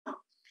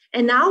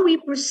And now we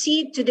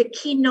proceed to the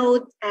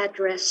keynote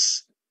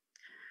address.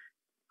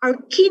 Our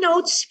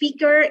keynote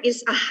speaker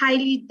is a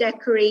highly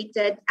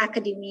decorated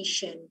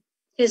academician.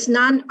 He is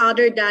none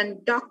other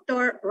than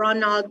Dr.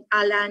 Ronald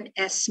Allan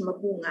S.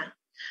 Mabunga.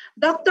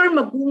 Dr.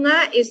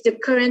 Mabunga is the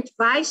current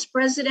Vice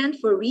President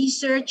for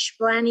Research,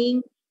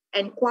 Planning,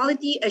 and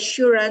Quality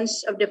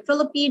Assurance of the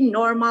Philippine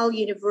Normal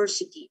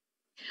University.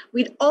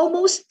 With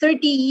almost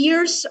 30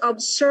 years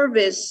of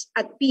service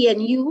at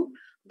PNU,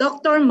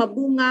 Dr.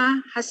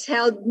 Mabunga has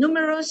held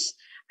numerous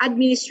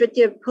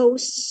administrative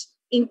posts,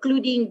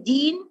 including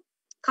Dean,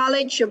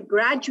 College of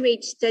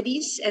Graduate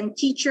Studies and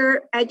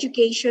Teacher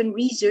Education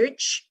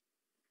Research,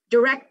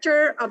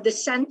 Director of the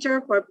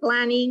Center for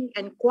Planning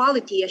and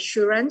Quality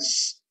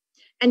Assurance,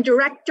 and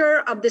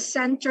Director of the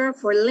Center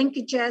for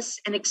Linkages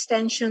and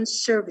Extension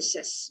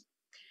Services.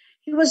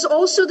 He was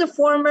also the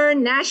former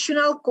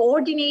National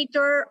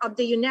Coordinator of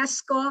the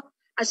UNESCO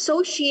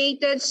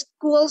Associated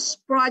Schools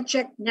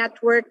Project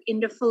Network in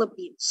the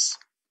Philippines.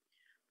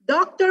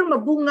 Dr.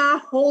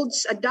 Mabunga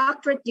holds a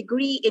doctorate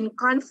degree in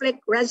conflict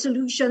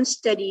resolution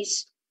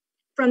studies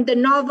from the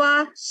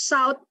Nova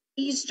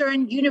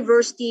Southeastern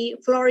University,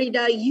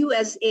 Florida,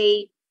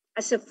 USA,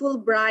 as a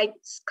Fulbright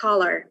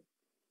scholar.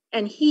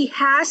 And he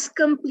has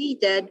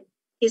completed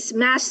his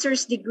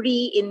master's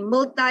degree in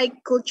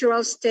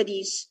multicultural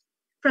studies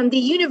from the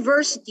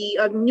University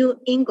of New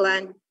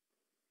England,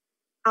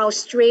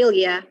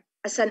 Australia,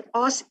 as an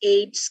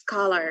AusAid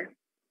scholar.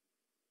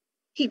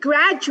 He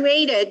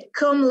graduated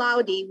cum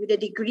laude with a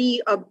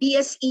degree of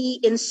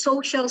BSE in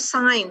Social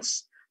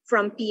Science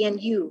from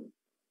PNU.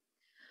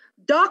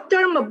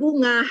 Dr.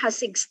 Mabunga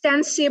has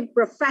extensive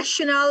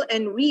professional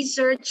and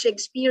research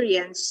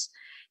experience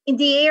in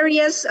the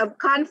areas of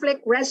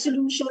conflict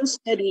resolution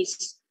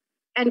studies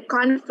and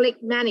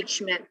conflict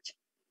management,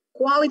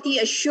 quality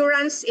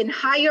assurance in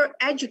higher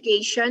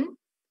education,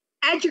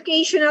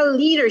 educational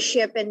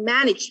leadership and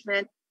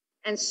management,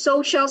 and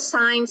social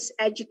science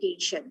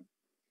education.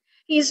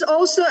 He is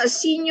also a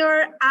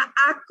senior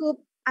AACUP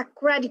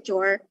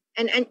accreditor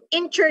and an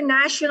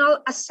international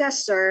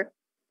assessor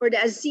for the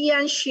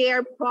ASEAN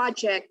Share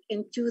Project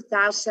in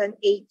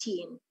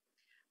 2018.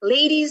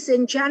 Ladies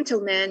and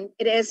gentlemen,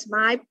 it is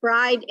my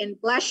pride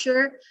and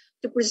pleasure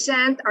to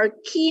present our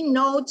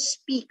keynote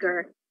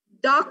speaker,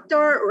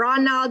 Dr.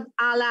 Ronald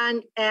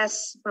Allan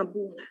S.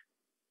 Mabunga.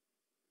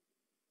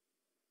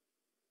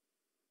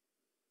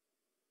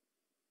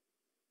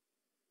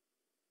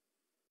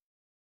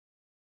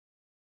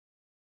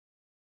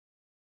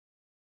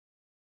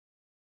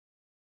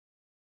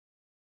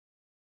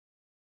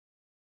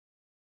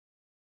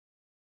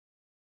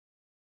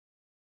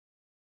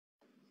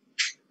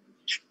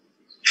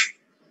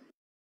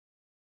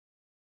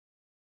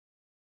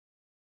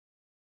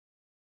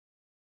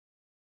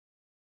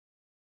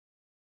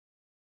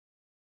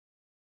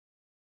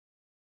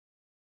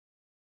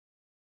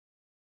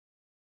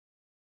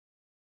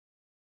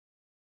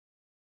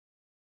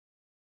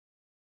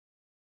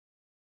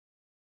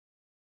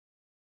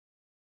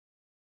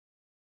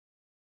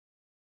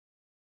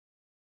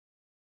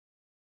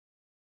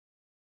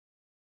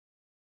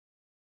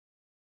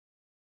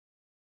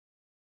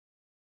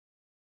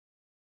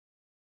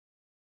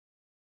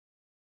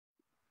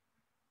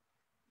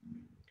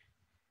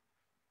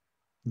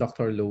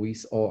 Dr.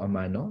 Luis O.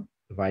 Amano,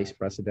 Vice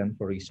President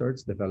for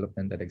Research,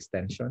 Development and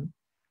Extension.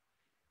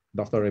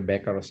 Dr.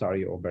 Rebecca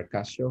Rosario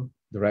Obercasio,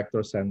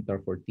 Director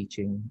Center for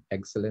Teaching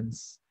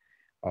Excellence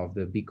of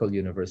the Bicol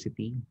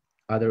University.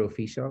 Other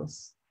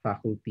officials,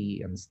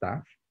 faculty, and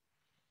staff.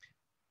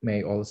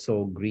 May I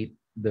also greet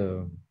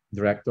the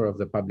Director of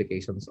the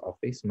Publications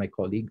Office, my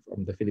colleague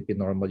from the Philippine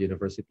Normal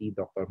University,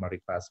 Dr.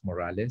 Maripaz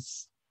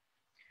Morales.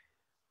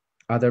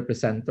 Other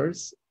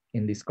presenters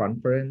in this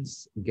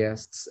conference,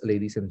 guests,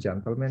 ladies and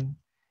gentlemen,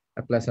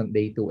 a pleasant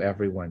day to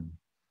everyone.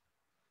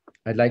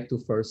 I'd like to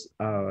first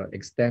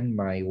extend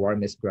my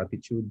warmest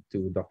gratitude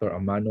to Dr.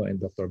 Amano and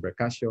Dr.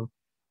 Bercasio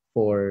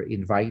for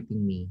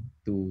inviting me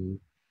to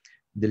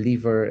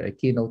deliver a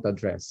keynote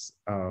address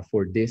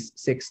for this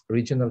 6th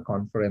Regional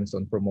Conference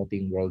on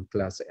Promoting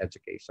World-Class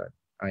Education.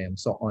 I am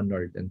so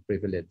honored and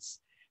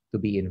privileged to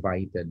be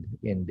invited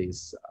in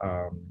this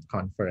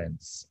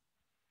conference.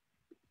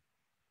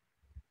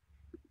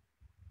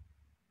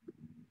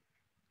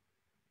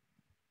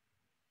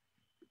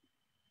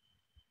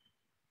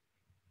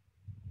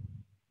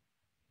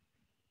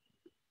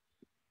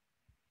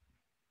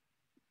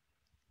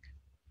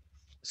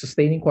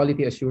 Sustaining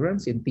quality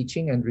assurance in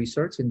teaching and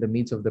research in the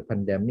midst of the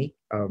pandemic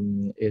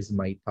is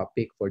my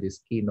topic for this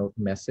keynote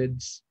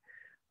message.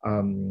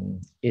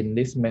 In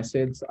this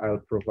message, I'll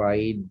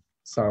provide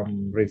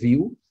some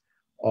review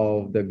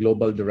of the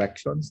global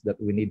directions that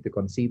we need to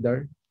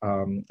consider,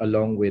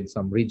 along with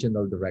some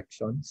regional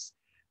directions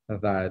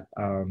that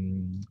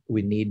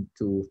we need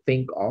to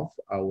think of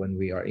when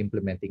we are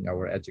implementing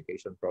our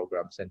education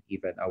programs and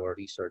even our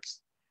research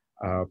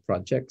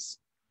projects.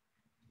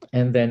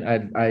 And then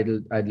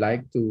I'd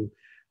like to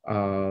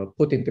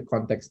put into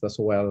context as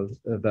well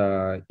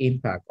the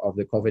impact of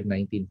the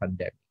COVID-19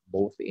 pandemic,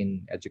 both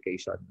in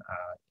education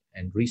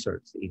and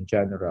research in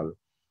general,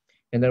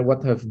 and then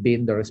what have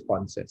been the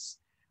responses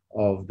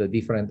of the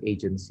different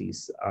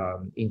agencies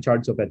in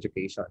charge of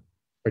education,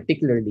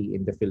 particularly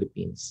in the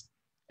Philippines,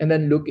 and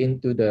then look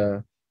into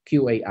the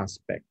QA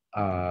aspect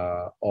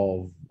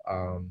of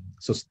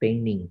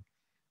sustaining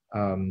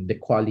the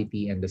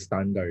quality and the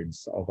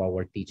standards of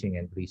our teaching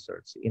and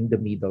research in the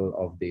middle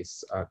of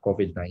this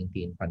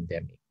COVID-19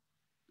 pandemic.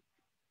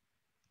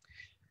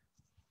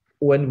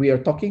 When we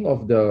are talking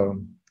of the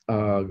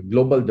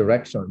global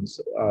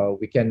directions,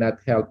 we cannot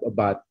help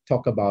but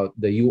talk about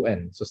the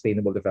UN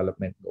Sustainable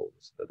Development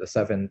Goals, the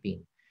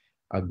 17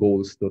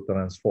 goals to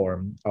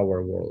transform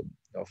our world,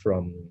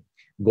 from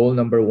goal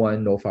number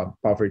 1, no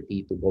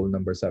poverty, to goal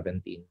number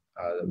 17,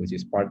 which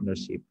is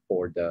partnership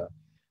for the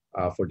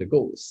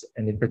goals.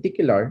 And in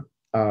particular,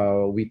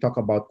 we talk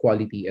about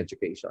quality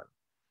education,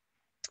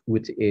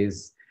 which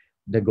is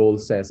the goal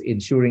says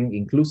ensuring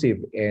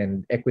inclusive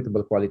and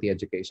equitable quality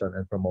education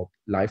and promote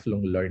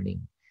lifelong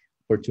learning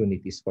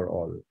opportunities for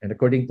all. And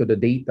according to the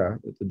data,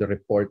 to the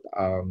report,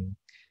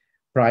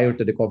 prior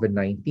to the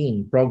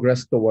COVID-19,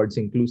 progress towards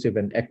inclusive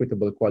and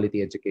equitable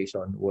quality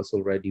education was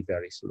already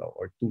very slow,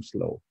 or too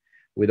slow,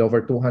 with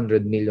over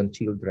 200 million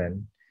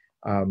children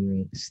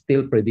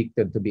still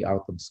predicted to be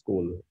out of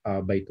school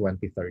by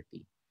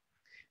 2030.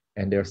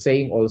 And they're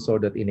saying also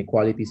that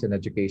inequalities in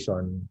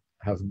education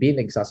have been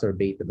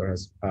exacerbated, or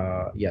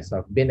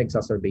have been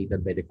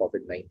exacerbated by the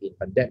COVID-19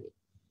 pandemic.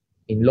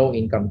 In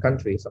low-income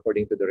countries,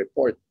 according to the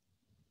report,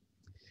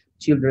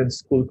 children's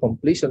school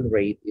completion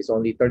rate is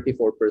only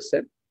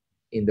 34%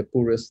 in the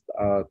poorest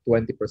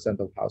 20%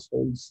 of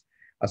households,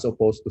 as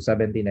opposed to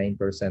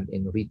 79%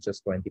 in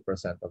richest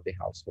 20% of the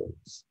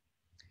households.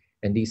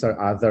 And these are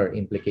other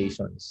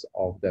implications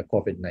of the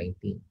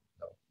COVID-19.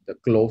 The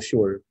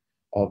closure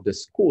of the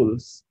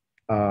schools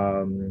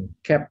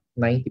kept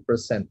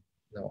 90%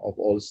 of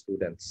all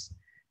students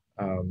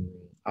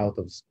out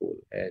of school.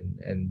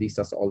 And this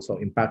has also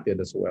impacted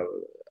as well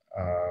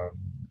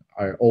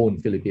our own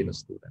Filipino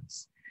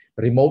students.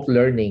 Remote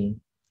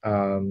learning,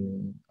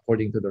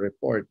 according to the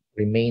report,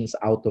 remains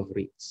out of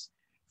reach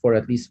for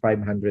at least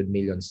 500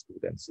 million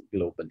students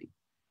globally.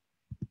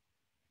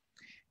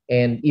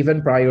 And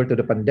even prior to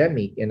the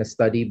pandemic, in a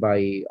study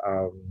by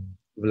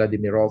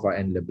Vladimirova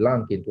and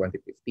LeBlanc in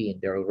 2015,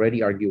 they're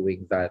already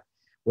arguing that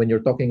when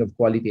you're talking of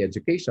quality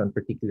education,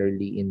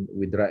 particularly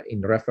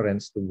in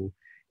reference to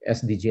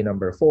SDG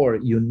number 4,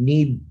 you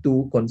need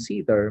to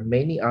consider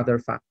many other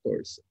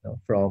factors,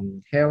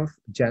 from health,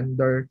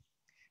 gender,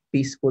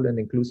 peaceful and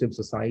inclusive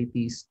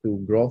societies,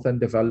 to growth and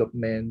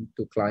development,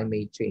 to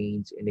climate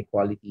change,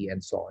 inequality,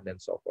 and so on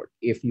and so forth,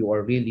 if you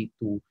are really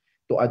to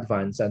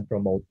advance and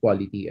promote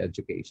quality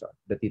education.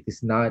 That it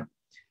is not,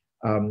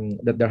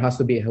 that there has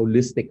to be a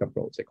holistic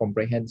approach, a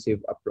comprehensive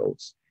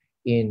approach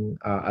in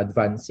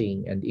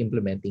advancing and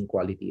implementing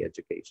quality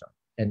education.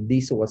 And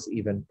this was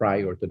even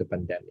prior to the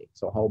pandemic.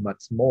 So how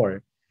much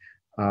more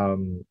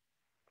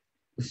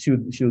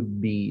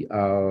should be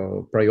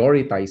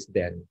prioritized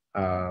then,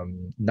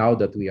 now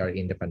that we are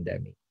in the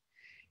pandemic.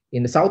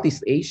 In the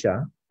Southeast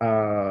Asia,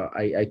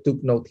 I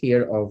took note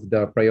here of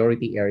the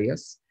priority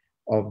areas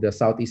of the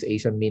Southeast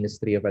Asian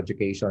Ministry of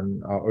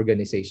Education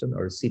organization,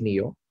 or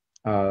SIMEO,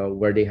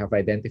 where they have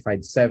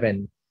identified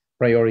 7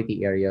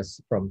 priority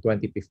areas from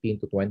 2015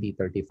 to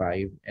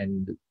 2035.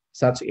 And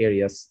such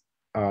areas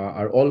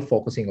are all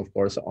focusing, of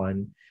course,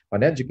 on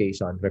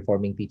education,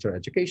 reforming teacher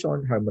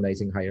education,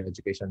 harmonizing higher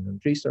education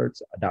and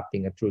research,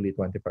 adopting a truly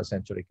 21st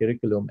century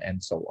curriculum,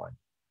 and so on.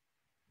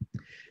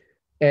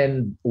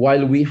 And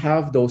while we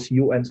have those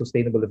UN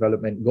Sustainable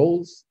Development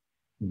Goals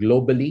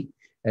globally,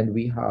 and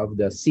we have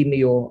the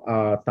SIMEO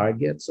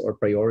targets or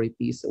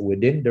priorities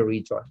within the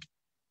region,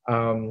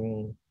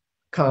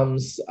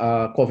 comes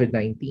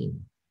COVID-19.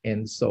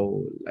 And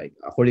so, like,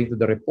 according to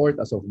the report,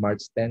 as of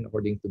March 10,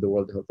 according to the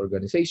World Health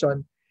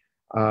Organization,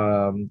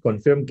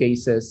 confirmed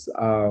cases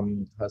have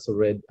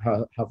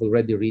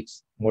already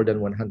reached more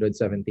than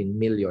 117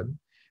 million,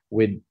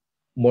 with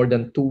more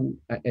than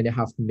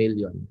 2.5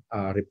 million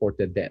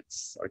reported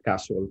deaths or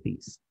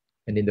casualties.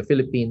 And in the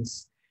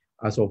Philippines,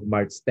 as of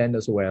March 10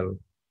 as well,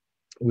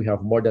 we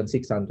have more than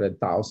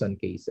 600,000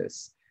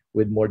 cases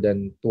with more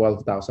than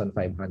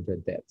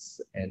 12,500 deaths.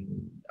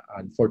 And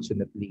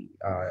unfortunately,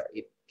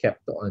 it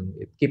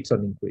keeps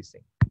on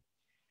increasing.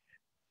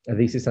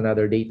 This is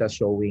another data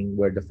showing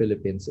where the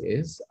Philippines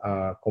is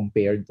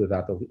compared to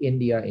that of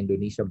India,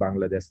 Indonesia,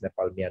 Bangladesh,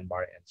 Nepal,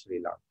 Myanmar, and Sri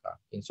Lanka,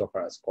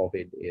 insofar as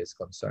COVID is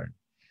concerned.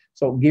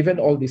 So given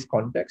all this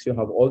context, you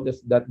have all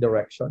that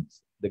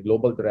directions, the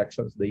global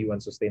directions, the UN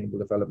Sustainable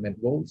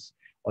Development Goals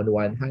on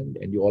one hand,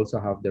 and you also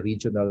have the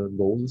regional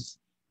goals,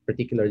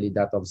 particularly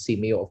that of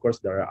SIMEO. Of course,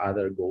 there are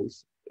other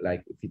goals,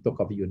 like if you talk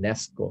of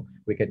UNESCO,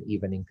 we can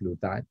even include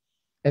that.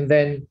 And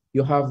then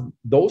you have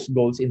those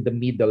goals in the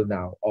middle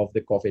now of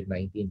the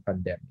COVID-19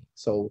 pandemic.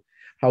 So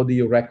how do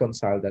you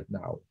reconcile that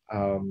now?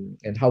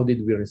 And how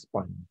did we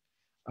respond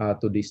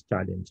to these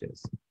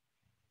challenges?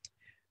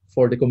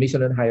 For the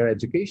Commission on Higher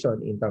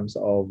Education, in terms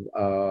of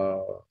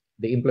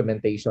the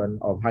implementation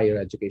of higher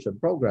education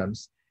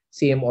programs,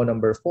 CMO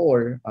number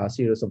 4,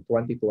 series of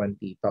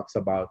 2020, talks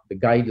about the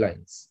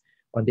guidelines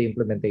on the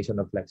implementation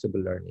of flexible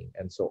learning.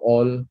 And so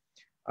all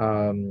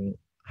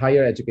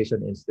higher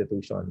education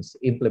institutions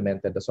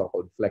implemented the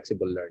so-called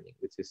flexible learning,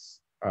 which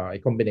is a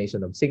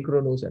combination of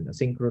synchronous and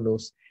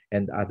asynchronous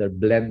and other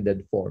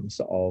blended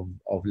forms of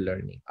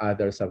learning.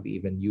 Others have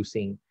even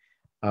using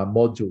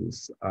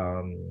modules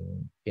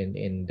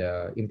in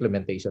the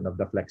implementation of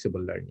the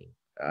flexible learning.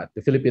 At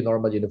the Philippine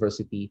Normal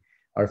University,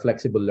 our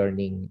flexible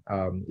learning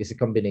is a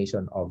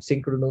combination of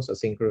synchronous,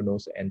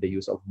 asynchronous, and the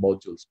use of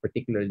modules,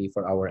 particularly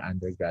for our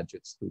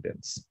undergraduate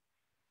students.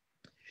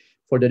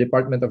 For the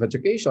Department of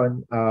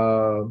Education,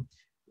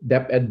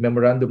 DepEd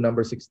Memorandum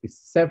number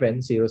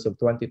 67, series of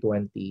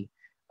 2020,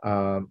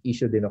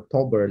 issued in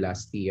October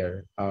last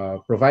year,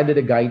 provided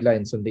the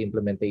guidelines on the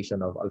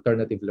implementation of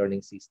alternative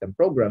learning system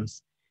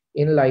programs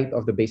in light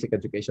of the Basic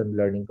Education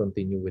Learning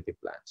Continuity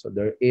Plan. So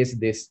there is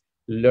this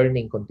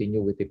learning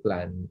continuity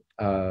plan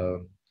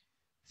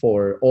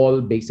for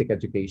all basic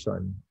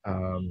education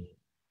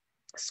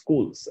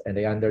schools. And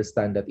I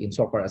understand that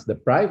insofar as the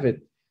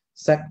private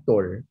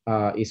sector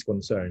is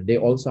concerned, they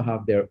also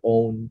have their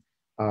own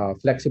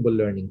flexible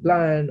learning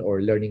plan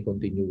or learning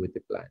continuity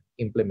plan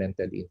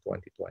implemented in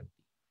 2020.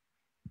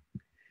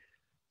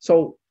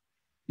 So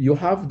you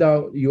have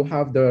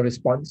the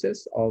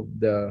responses of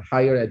the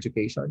higher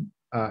education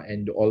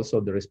and also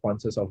the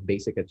responses of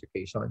basic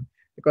education.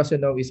 The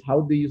question now is,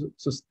 how do you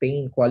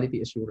sustain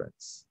quality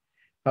assurance?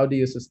 How do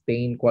you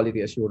sustain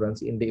quality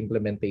assurance in the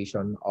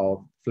implementation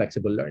of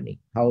flexible learning?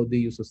 How do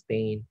you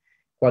sustain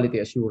quality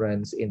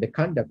assurance in the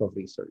conduct of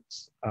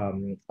research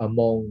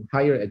among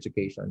higher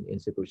education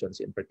institutions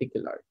in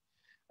particular?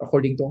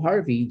 According to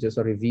Harvey, just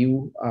a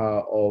review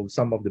of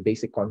some of the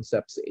basic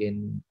concepts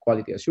in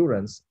quality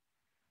assurance.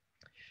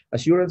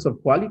 Assurance of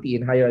quality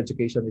in higher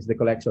education is the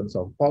collections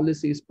of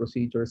policies,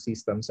 procedures,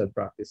 systems, and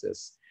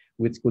practices,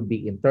 which could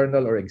be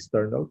internal or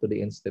external to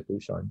the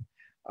institution.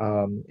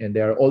 And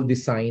they are all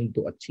designed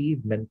to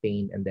achieve,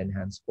 maintain, and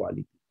enhance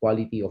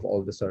quality of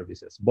all the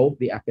services, both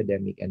the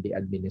academic and the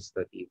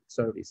administrative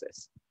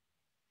services.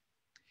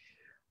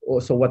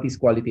 Also, what is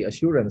quality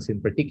assurance in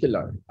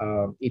particular?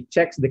 It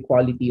checks the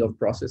quality of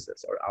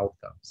processes or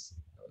outcomes.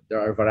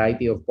 There are a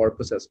variety of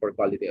purposes for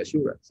quality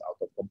assurance: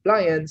 out of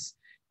compliance,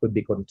 could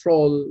be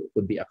control,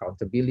 could be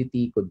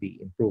accountability, could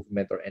be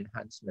improvement or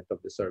enhancement of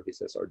the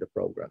services or the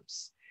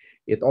programs.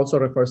 It also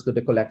refers to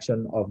the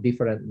collection of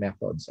different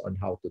methods on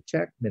how to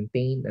check,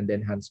 maintain, and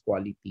enhance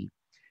quality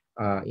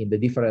in the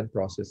different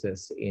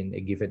processes in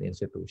a given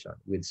institution,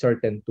 with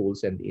certain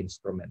tools and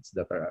instruments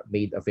that are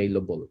made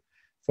available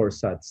for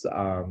such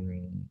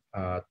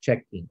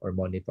checking or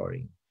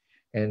monitoring.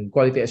 And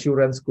quality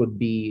assurance could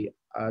be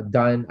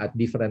done at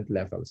different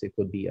levels. It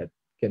could be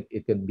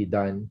it can be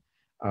done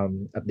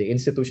at the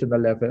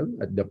institutional level,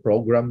 at the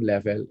program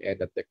level,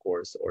 and at the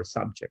course or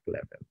subject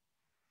level.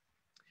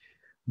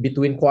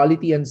 Between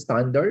quality and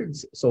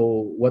standards,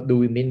 so what do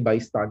we mean by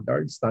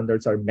standards?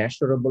 Standards are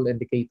measurable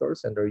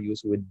indicators and are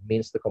used with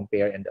means to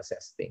compare and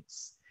assess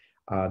things.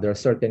 There are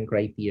certain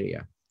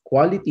criteria.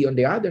 Quality, on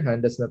the other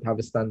hand, does not have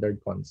a standard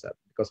concept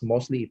because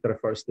mostly it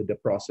refers to the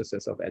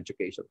processes of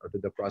education or to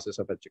the process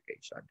of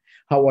education.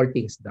 How are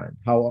things done?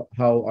 How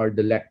are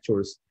the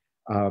lectures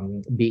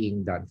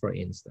being done, for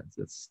instance?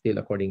 That's still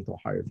according to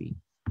Harvey.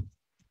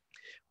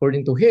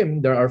 According to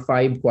him, there are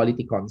 5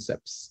 quality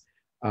concepts.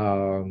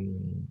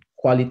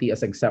 Quality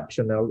as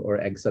exceptional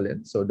or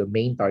excellent. So the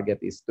main target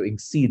is to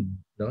exceed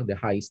the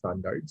high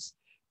standards.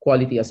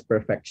 Quality as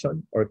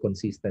perfection or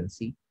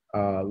consistency,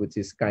 which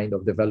is kind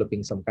of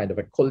developing some kind of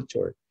a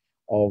culture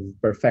of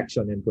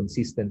perfection and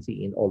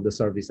consistency in all the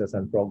services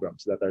and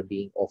programs that are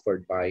being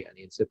offered by an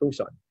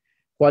institution.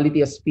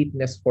 Quality as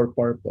fitness for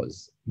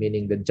purpose,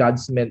 meaning the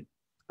judgment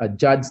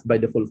judged by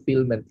the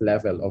fulfillment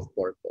level of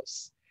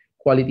purpose.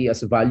 Quality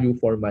as value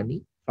for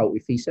money, how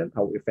efficient,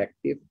 how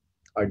effective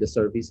are the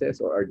services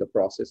or are the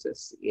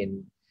processes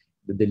in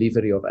the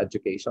delivery of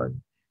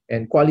education.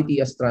 And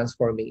quality as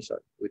transformation,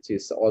 which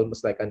is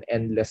almost like an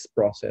endless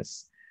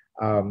process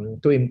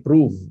to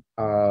improve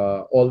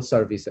all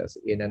services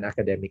in an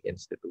academic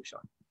institution.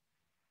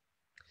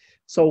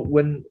 So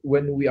when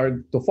we are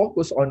to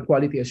focus on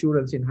quality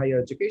assurance in higher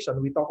education,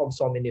 we talk of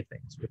so many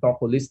things. We talk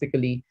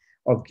holistically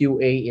of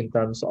QA in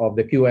terms of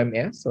the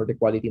QMS or the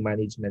quality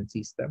management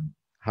system,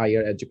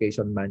 higher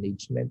education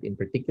management in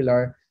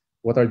particular.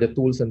 What are the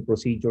tools and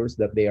procedures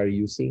that they are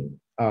using?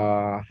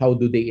 How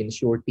do they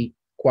ensure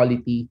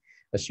quality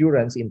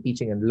assurance in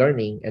teaching and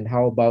learning? And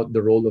how about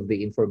the role of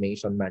the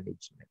information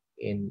management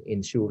in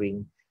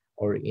ensuring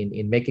or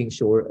in making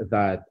sure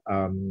that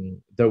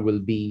there will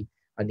be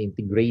an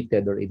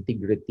integrated or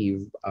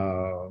integrative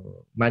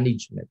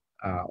management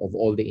of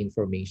all the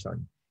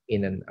information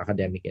in an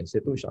academic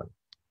institution?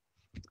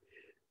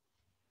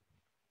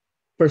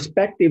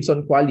 Perspectives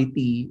on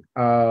quality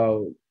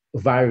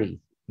vary.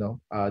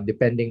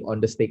 Depending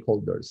on the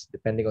stakeholders,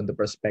 depending on the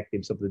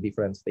perspectives of the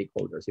different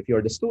stakeholders. If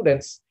you're the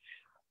students,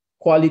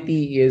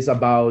 quality is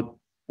about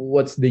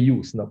what's the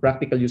use,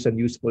 practical use and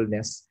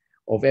usefulness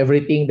of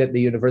everything that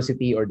the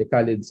university or the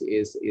college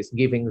is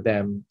giving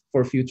them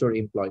for future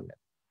employment,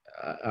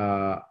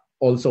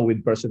 also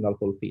with personal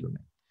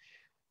fulfillment.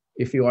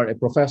 If you are a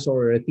professor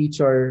or a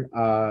teacher,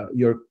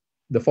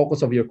 the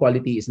focus of your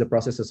quality is the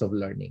processes of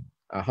learning.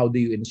 How do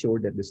you ensure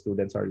that the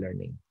students are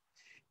learning?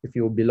 If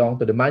you belong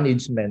to the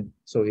management,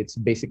 so it's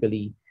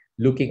basically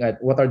looking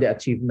at what are the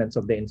achievements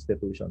of the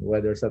institution,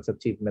 whether such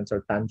achievements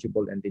are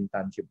tangible and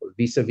intangible,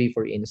 vis-a-vis,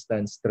 for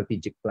instance,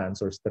 strategic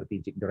plans or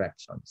strategic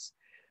directions.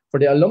 For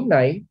the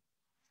alumni,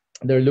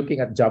 they're looking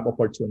at job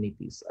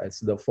opportunities as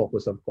the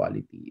focus of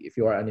quality. If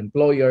you are an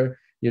employer,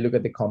 you look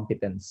at the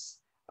competence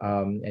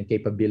and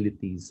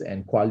capabilities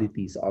and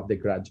qualities of the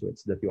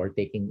graduates that you are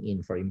taking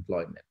in for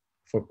employment.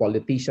 For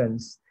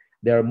politicians,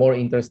 they're more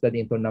interested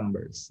into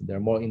numbers.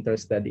 They're more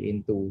interested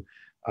into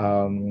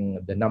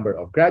the number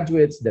of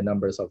graduates, the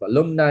numbers of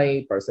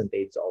alumni,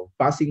 percentage of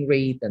passing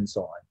rate, and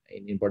so on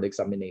in board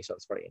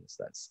examinations, for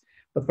instance.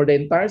 But for the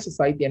entire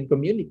society and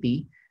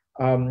community,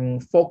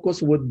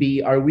 focus would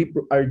be, are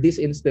these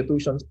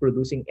institutions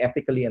producing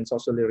ethically and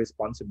socially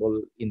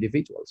responsible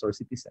individuals or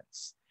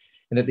citizens?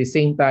 And at the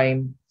same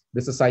time,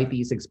 the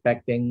society is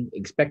expecting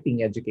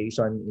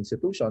education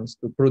institutions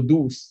to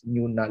produce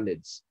new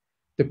knowledge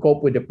to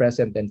cope with the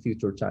present and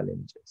future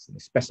challenges,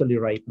 especially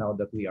right now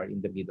that we are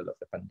in the middle of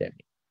the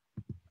pandemic.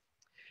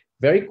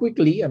 Very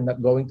quickly, I'm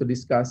not going to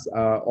discuss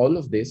all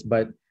of this,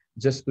 but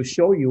just to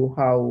show you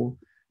how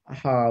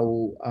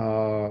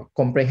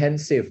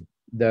comprehensive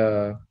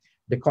the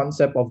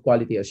concept of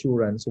quality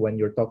assurance when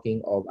you're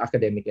talking of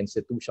academic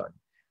institution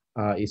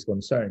is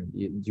concerned.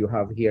 You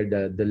have here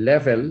the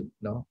level,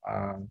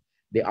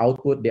 the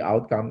output, the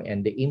outcome,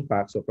 and the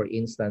impact. So for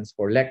instance,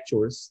 for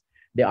lectures,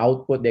 the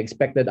output, the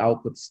expected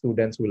output,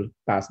 students will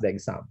pass the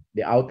exam.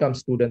 The outcome,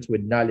 students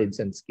with knowledge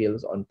and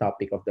skills on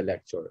topic of the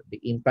lecture. The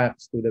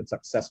impact, students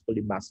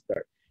successfully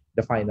master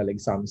the final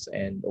exams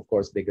and of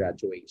course the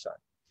graduation.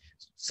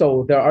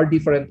 So there are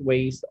different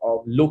ways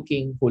of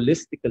looking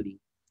holistically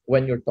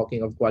when you're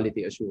talking of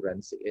quality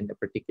assurance in a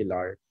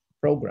particular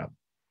program.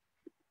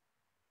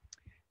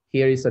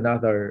 Here is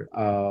another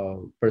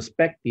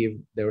perspective.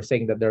 They were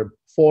saying that there are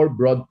 4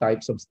 broad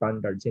types of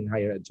standards in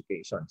higher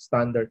education.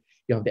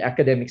 You have the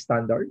academic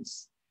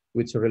standards,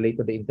 which relate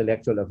to the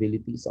intellectual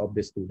abilities of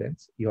the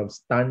students. You have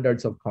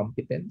standards of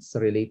competence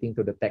relating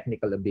to the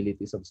technical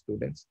abilities of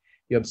students.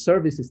 You have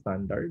services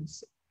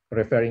standards,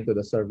 referring to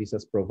the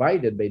services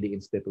provided by the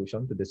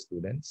institution to the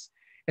students.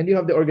 And you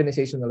have the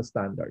organizational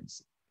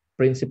standards,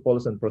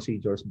 principles and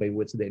procedures by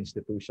which the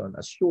institution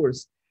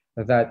assures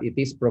that it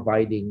is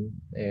providing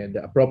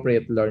the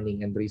appropriate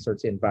learning and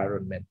research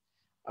environment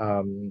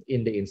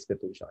in the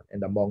institution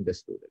and among the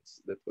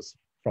students. That was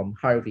from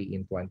Harvey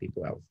in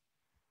 2012.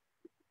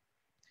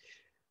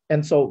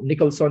 And so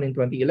Nicholson in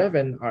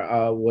 2011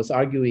 was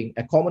arguing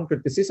a common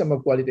criticism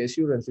of quality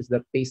assurance is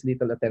that pays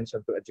little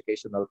attention to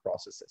educational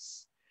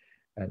processes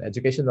and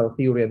educational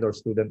theory and or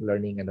student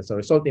learning. And as a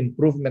result,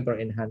 improvement or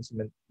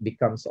enhancement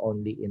becomes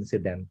only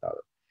incidental.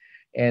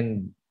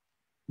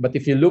 But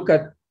if you look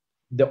at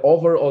the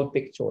overall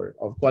picture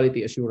of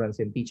quality assurance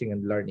in teaching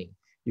and learning,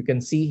 you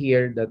can see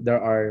here that there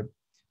are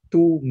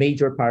 2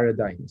 major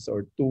paradigms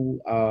or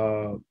 2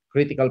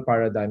 critical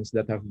paradigms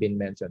that have been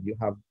mentioned. You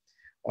have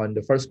on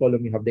the first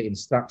column, you have the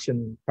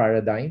instruction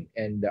paradigm,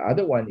 and the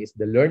other one is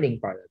the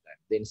learning paradigm.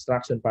 The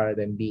instruction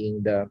paradigm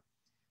being the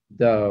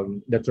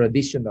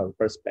traditional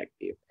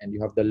perspective, and you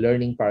have the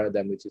learning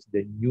paradigm, which is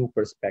the new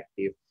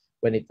perspective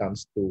when it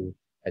comes to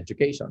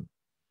education.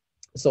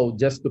 So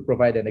just to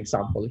provide an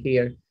example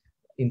here,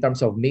 in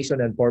terms of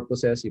mission and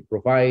purposes, you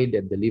provide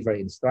and deliver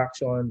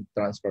instruction,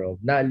 transfer of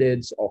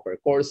knowledge, offer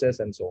courses,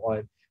 and so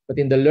on. But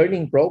in the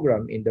learning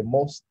program, in the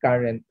most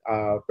current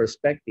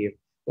perspective,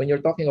 when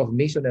you're talking of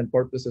mission and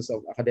purposes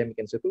of academic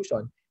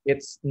institution,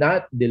 it's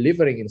not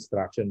delivering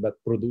instruction, but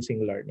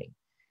producing learning,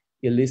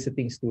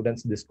 eliciting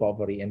students'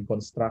 discovery and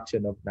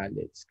construction of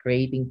knowledge,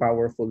 creating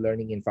powerful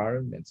learning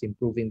environments,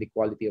 improving the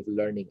quality of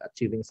learning,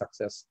 achieving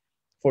success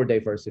for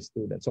diverse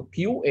students. So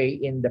QA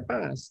in the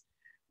past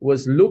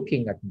was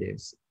looking at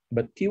this,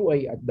 but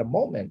QA at the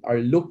moment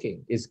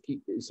is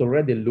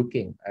already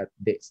looking at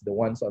this, the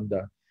ones on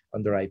the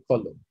right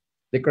column.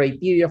 The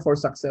criteria for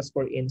success,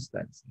 for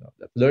instance,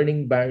 that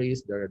learning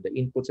varies, there are the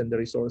inputs and the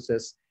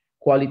resources,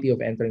 quality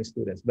of entering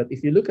students. But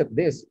if you look at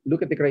this,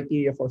 look at the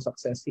criteria for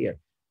success here.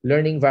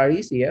 Learning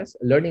varies, yes.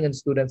 Learning and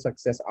student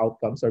success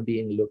outcomes are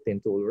being looked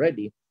into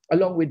already,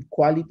 along with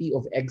quality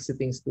of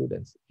exiting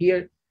students.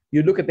 Here,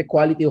 you look at the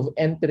quality of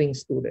entering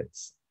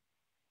students.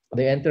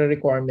 The entry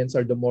requirements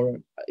are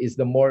more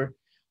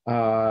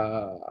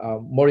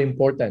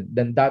important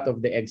than that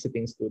of the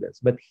exiting students.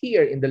 But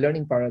here in the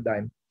learning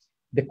paradigm,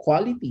 the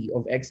quality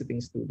of exiting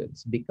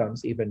students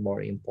becomes even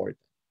more important.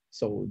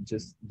 So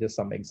just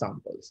some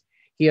examples.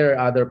 Here are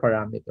other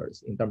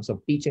parameters in terms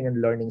of teaching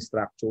and learning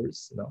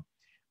structures.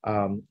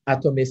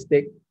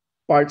 Atomistic,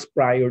 parts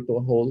prior to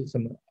a whole. So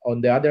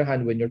on the other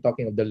hand, when you're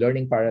talking of the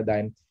learning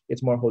paradigm,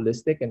 it's more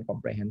holistic and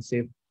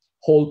comprehensive.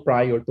 Whole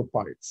prior to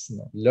parts.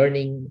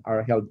 Learning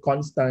are held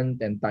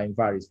constant and time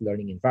varies,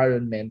 learning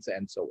environments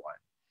and so on.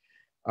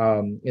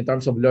 In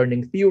terms of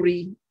learning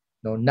theory,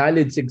 no,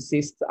 knowledge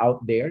exists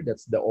out there.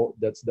 That's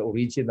the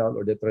original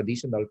or the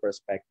traditional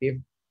perspective.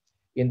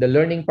 In the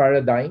learning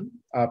paradigm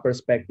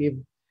perspective,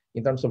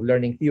 in terms of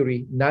learning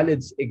theory,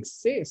 knowledge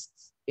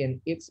exists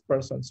in each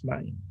person's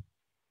mind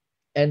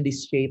and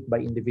is shaped by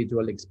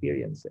individual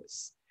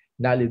experiences.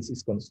 Knowledge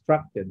is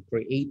constructed,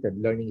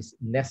 created. Learning is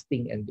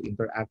nesting and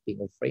interacting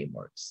of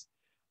frameworks.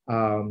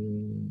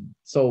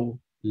 So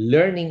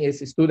learning is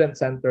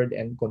student-centered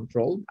and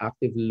controlled.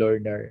 Active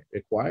learner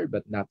required,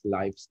 but not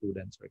live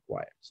students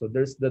required. So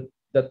there's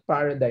that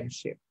paradigm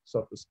shift,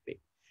 so to speak,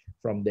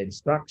 from the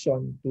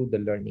instruction to the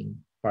learning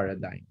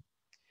paradigm.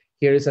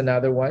 Here is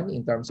another one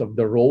in terms of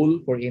the role,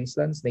 for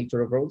instance,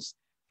 nature of roles.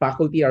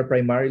 Faculty are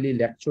primarily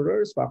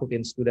lecturers. Faculty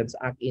and students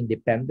act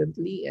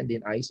independently and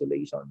in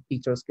isolation.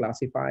 Teachers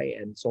classify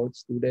and sort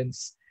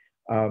students,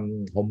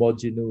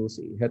 homogeneous,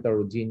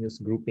 heterogeneous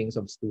groupings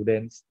of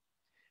students.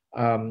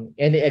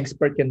 Any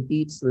expert can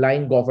teach.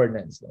 Line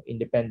governance, no,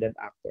 independent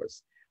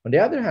actors. On the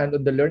other hand,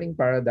 on the learning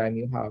paradigm,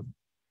 you have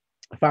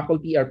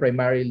faculty are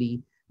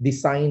primarily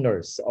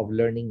designers of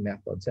learning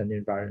methods and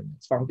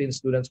environments. Faculty and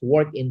students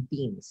work in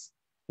teams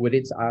with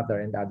each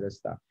other and other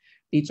staff.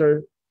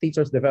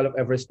 Teachers develop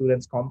every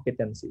student's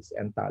competencies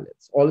and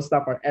talents. All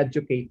staff are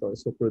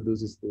educators who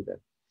produce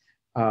student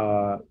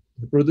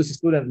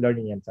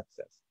learning and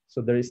success.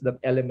 So there is that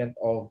element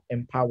of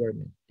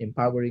empowerment.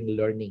 Empowering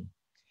learning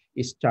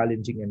is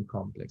challenging and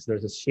complex.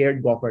 There's a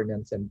shared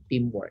governance and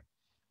teamwork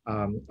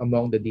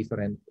among the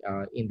different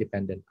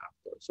independent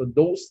actors. So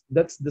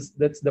that's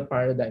the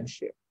paradigm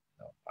shift,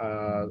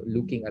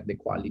 looking at the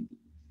quality.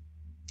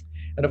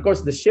 And of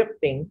course, the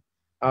shifting,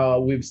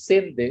 we've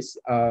seen this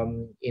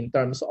in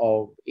terms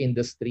of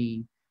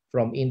industry,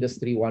 from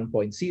industry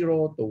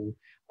 1.0 to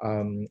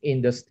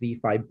industry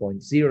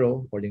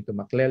 5.0, according to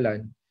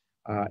McClellan.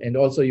 And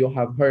also you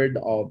have heard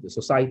of the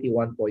society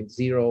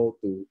 1.0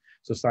 to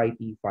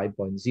society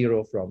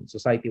 5.0, from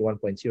society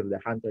 1.0, the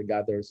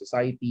hunter-gatherer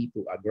society,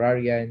 to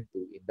agrarian,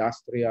 to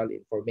industrial,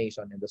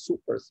 information, and the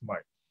super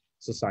smart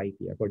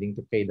society, according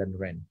to Kayden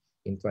Ren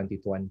in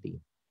 2020.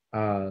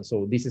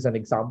 So this is an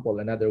example,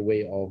 another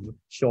way of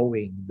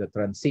showing the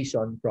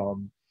transition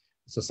from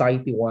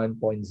society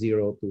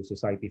 1.0 to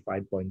society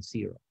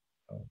 5.0.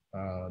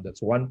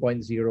 That's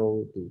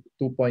 1.0 to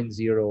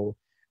 2.0,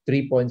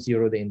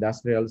 3.0, the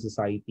industrial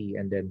society,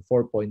 and then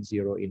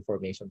 4.0,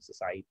 information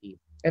society.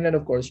 And then,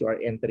 of course, you are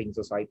entering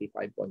society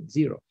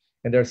 5.0.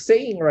 And they're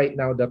saying right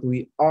now that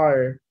we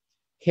are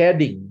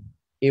heading,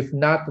 if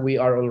not, we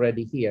are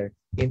already here,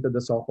 into the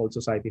so-called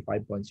society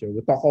 5.0.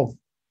 We talk of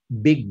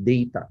big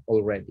data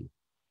already.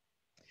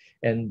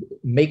 And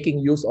making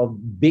use of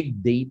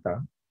big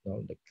data,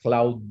 the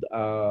cloud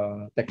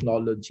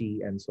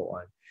technology and so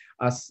on,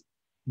 as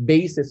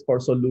basis for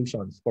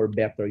solutions for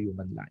better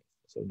human life.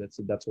 So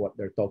that's what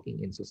they're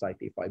talking in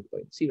society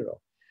 5.0.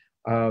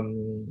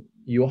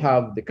 You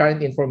have the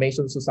current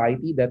information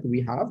society that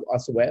we have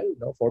as well,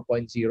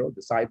 4.0,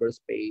 the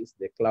cyberspace,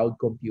 the cloud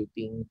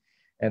computing,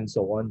 and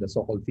so on, the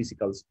so-called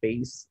physical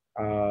space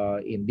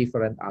in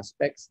different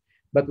aspects.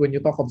 But when you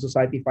talk of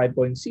society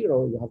 5.0,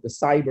 you have the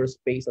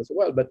cyberspace as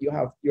well, but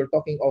you're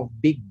talking of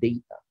big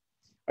data,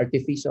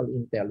 artificial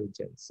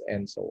intelligence,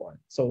 and so on.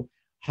 So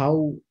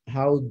how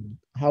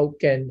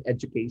can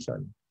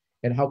education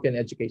and how can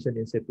education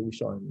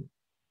institution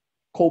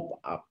cope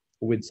up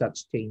with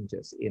such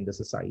changes in the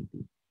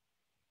society?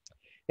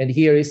 And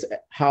here is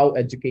how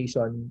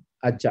education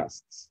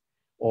adjusts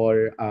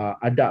or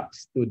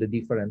adapts to the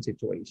different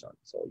situations.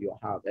 So you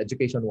have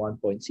education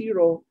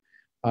 1.0,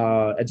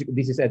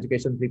 this is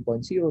education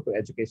 3.0 to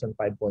education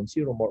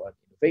 5.0, more on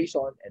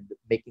innovation and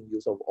making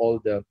use of all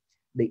the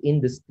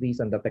industries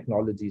and the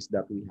technologies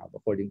that we have,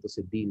 according to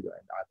Cedillo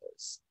and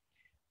others.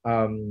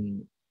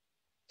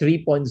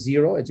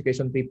 3.0,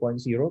 education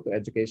 3.0 to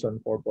education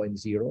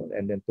 4.0,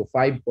 and then to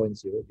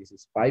 5.0, this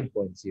is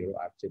 5.0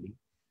 actually.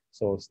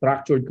 So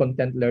structured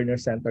content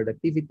learner-centered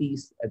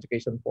activities,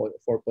 education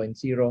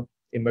 4.0,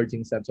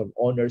 emerging sense of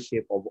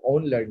ownership of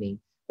own learning.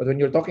 But when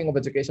you're talking of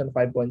education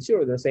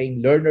 5.0, they're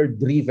saying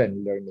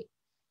learner-driven learning.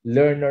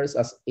 Learners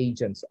as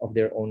agents of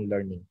their own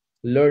learning.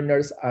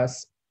 Learners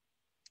as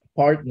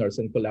partners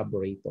and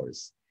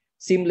collaborators.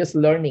 Seamless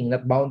learning,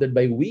 not bounded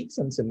by weeks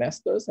and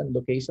semesters and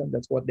location.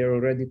 That's what they're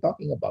already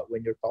talking about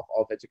when you talk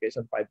of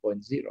education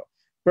 5.0.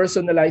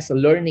 Personalized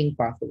learning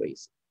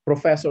pathways.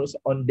 Professors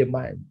on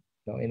demand.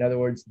 In other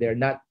words, they're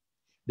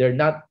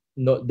no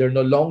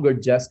longer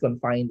just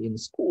confined in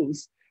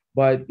schools,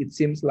 but it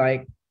seems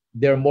like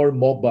they're more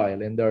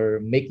mobile and they're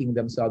making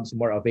themselves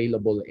more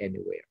available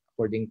anywhere,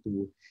 according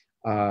to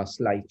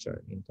Schleicher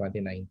in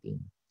 2019.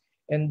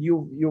 And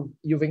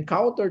you've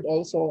encountered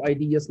also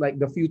ideas like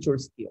the future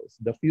skills,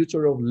 the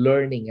future of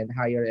learning and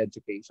higher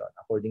education,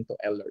 according to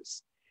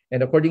Ehlers.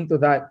 And according to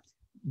that,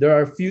 there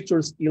are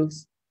future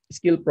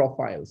skill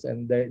profiles,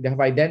 and they have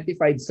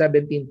identified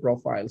 17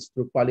 profiles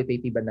through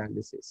qualitative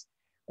analysis.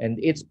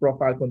 And each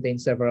profile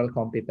contains several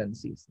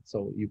competencies.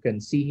 So you can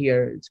see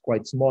here, it's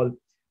quite small,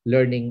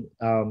 learning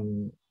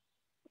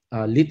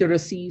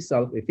literacy,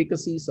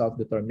 self-efficacy,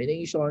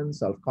 self-determination,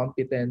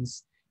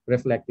 self-competence,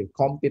 reflective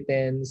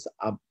competence,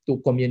 up to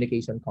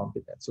communication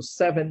competence. So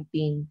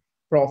 17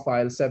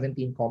 profiles,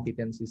 17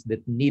 competencies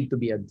that need to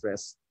be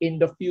addressed in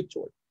the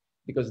future,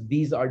 because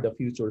these are the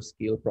future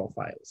skill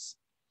profiles.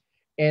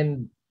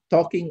 And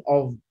talking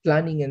of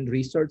planning and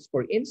research,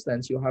 for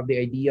instance, you have the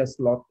idea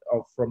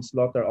from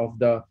Slaughter of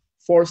the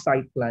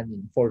foresight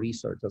planning for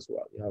research as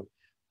well. You have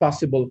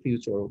possible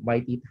future,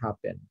 might it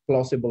happen?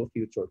 Plausible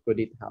future, could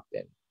it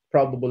happen?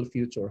 Probable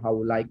future, how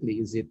likely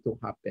is it to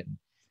happen?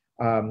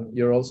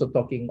 You're also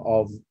talking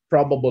of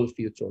probable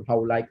future,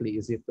 how likely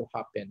is it to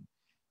happen?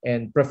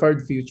 And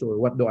preferred future,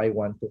 what do I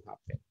want to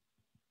happen?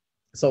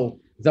 So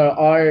there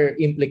are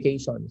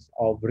implications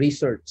of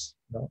research,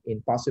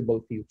 in possible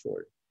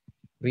future,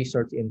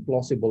 research in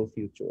plausible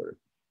future,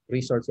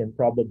 research in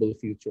probable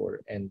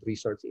future, and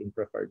research in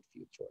preferred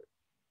future.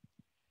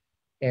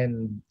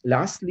 And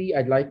lastly,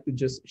 I'd like to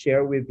just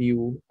share with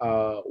you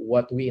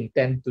what we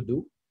intend to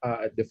do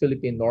at the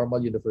Philippine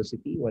Normal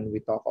University when we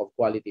talk of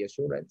quality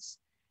assurance.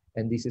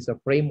 And this is a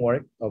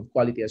framework of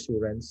quality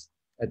assurance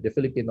at the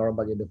Philippine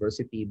Normal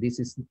University. This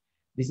is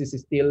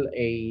still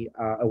a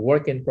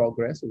work in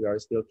progress. We are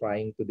still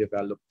trying to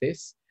develop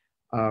this.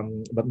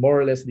 But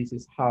more or less, this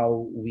is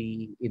how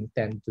we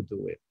intend to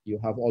do it. You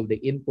have all the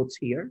inputs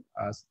here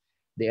as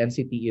the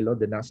NCTE law,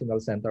 the National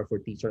Center for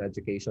Teacher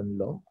Education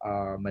law,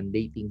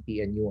 mandating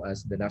PNU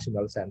as the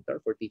National Center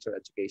for Teacher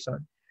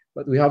Education.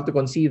 But we have to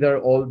consider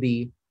all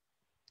the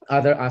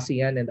other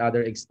ASEAN and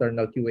other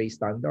external QA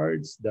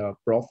standards, the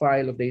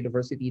profile of the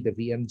university, the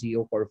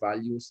VMGO core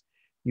values.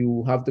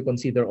 You have to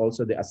consider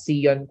also the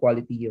ASEAN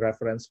Quality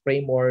Reference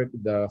Framework,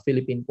 the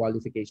Philippine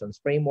Qualifications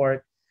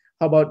Framework.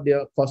 How about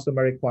the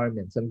customer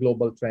requirements and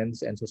global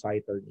trends and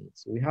societal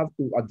needs? We have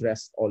to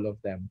address all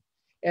of them.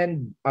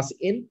 And as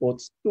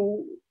inputs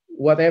to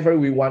whatever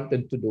we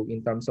wanted to do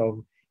in terms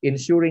of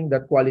ensuring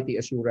that quality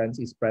assurance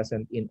is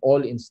present in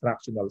all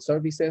instructional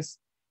services,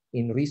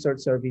 in research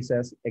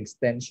services,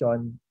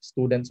 extension,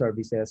 student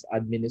services,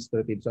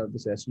 administrative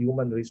services,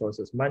 human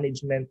resources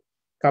management,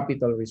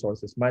 capital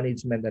resources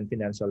management, and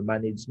financial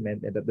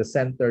management. And at the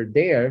center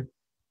there,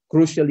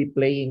 crucially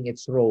playing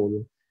its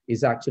role,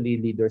 is actually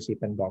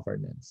leadership and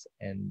governance.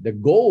 And the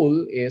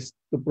goal is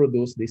to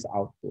produce these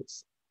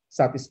outputs: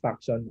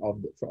 satisfaction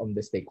from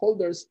the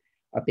stakeholders,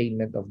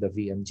 attainment of the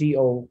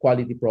VMGO,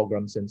 quality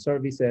programs and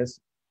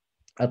services,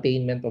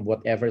 attainment of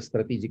whatever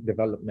strategic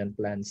development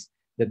plans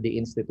that the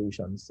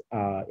institution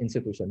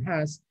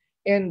has,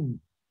 and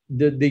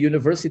the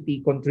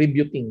university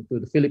contributing to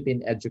the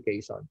Philippine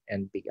education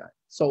and beyond.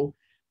 So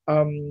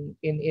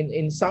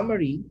in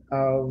summary,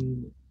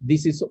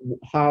 this is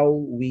how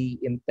we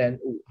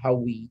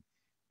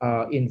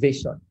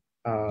envision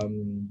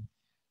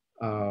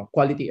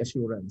quality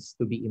assurance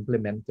to be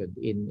implemented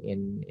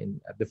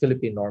at the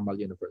Philippine Normal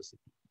University.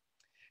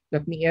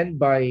 Let me end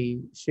by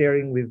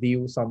sharing with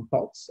you some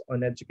thoughts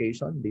on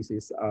education. This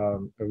is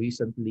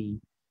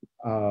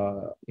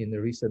in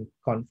a recent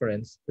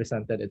conference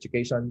presented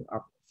education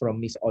from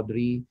Ms.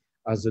 Audrey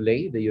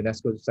Azoulay, the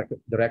UNESCO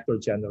Director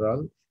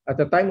General. At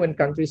a time when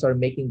countries are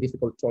making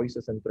difficult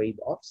choices and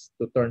trade-offs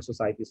to turn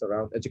societies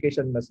around,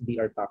 education must be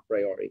our top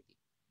priority,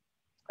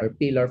 our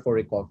pillar for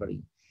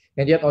recovery.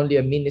 And yet only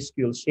a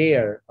minuscule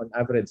share, on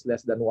average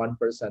less than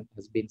 1%,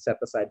 has been set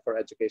aside for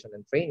education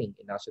and training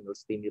in national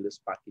stimulus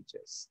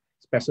packages,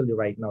 especially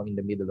right now in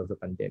the middle of the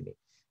pandemic.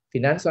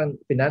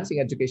 Financing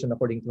education,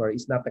 according to her,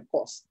 is not a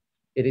cost.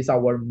 It is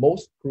our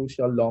most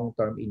crucial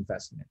long-term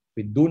investment. If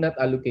we do not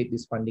allocate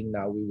this funding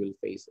now, we will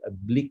face a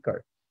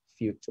bleaker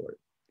future,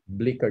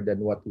 bleaker than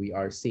what we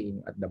are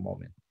seeing at the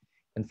moment.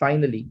 And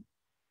finally,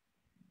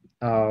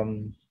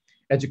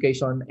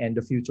 education and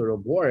the future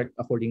of work,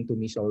 according to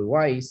Michelle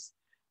Weiss,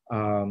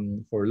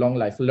 for long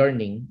life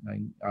learning,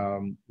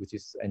 which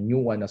is a new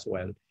one as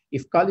well.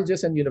 If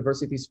colleges and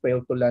universities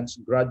fail to launch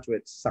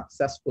graduates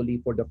successfully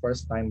for the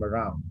first time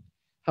around,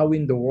 how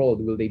in the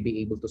world will they be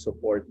able to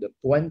support the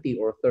 20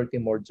 or 30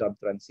 more job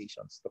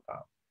transitions to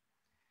come?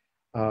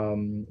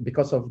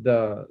 Because of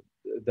the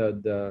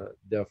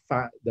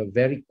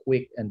very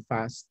quick and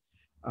fast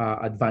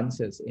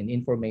advances in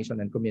information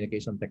and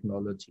communication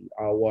technology,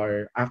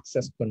 our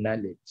access to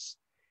knowledge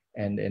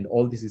and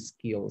all these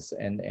skills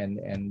and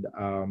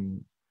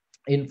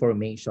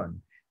information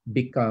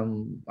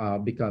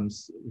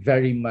becomes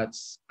very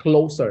much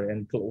closer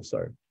and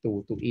closer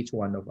to each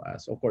one of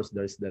us. Of course,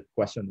 there's that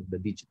question of the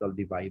digital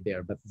divide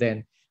there, but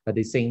then at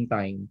the same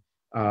time,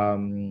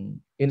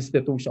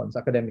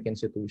 academic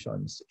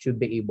institutions should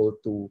be able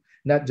to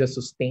not just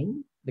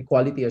sustain the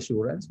quality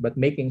assurance, but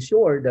making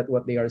sure that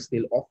what they are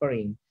still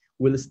offering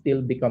will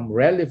still become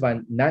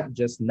relevant, not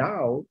just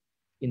now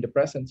in the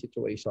present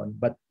situation,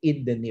 but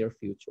in the near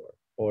future,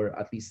 or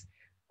at least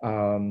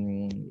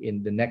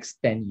in the next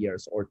 10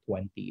 years or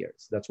 20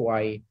 years. That's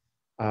why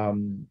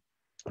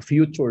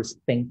futures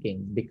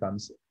thinking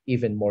becomes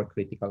even more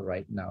critical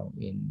right now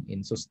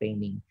in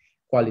sustaining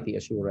quality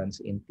assurance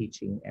in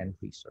teaching and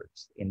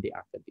research in the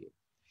academy.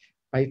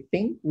 I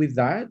think with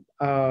that,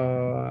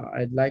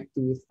 I'd like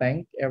to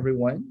thank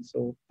everyone.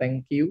 So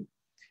thank you.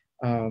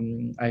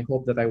 I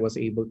hope that I was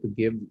able to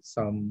give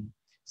some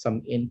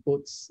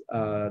inputs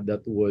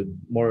that would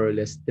more or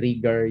less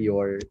trigger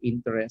your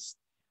interest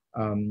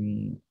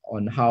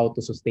on how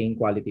to sustain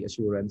quality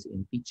assurance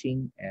in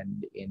teaching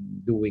and in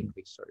doing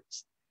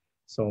research.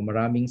 So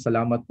maraming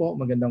salamat po.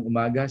 Magandang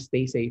umaga.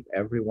 Stay safe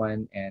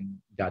everyone and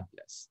God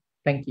bless.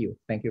 Thank you.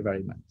 Thank you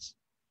very much.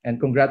 And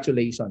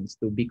congratulations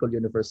to Bicol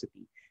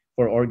University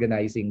for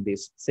organizing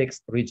this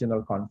 6th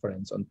regional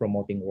conference on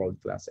promoting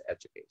world-class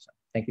education.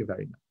 Thank you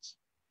very much.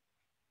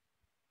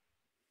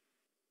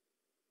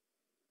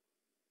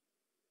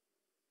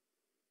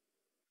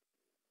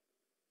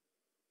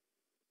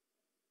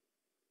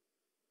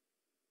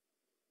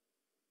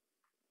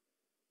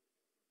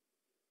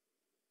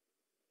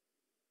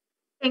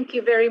 Thank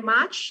you very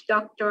much,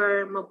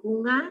 Dr.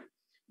 Mabunga.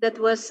 That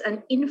was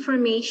an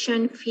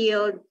information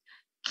field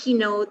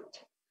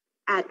keynote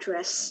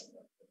address.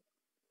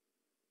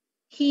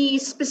 He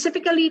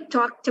specifically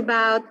talked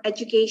about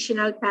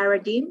educational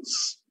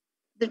paradigms,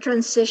 the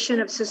transition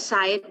of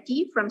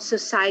society from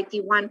society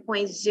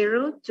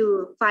 1.0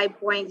 to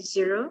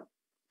 5.0.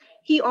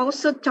 He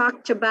also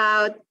talked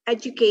about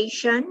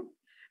education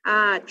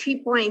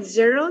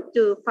 3.0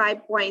 to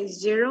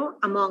 5.0,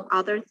 among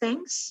other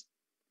things.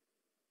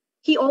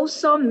 He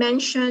also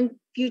mentioned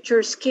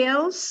future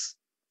skills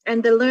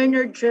and the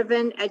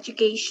learner-driven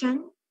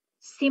education,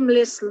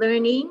 seamless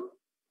learning,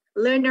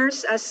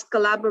 learners as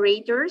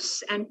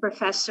collaborators, and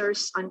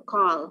professors on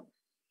call.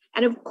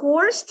 And of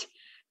course,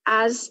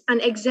 as an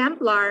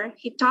exemplar,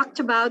 he talked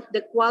about the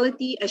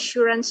quality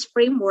assurance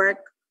framework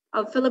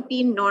of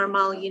Philippine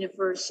Normal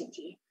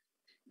University.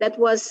 That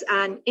was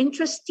an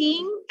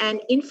interesting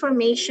and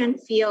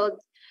information-filled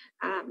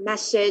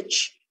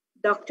message,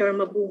 Dr.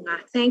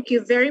 Mabunga. Thank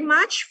you very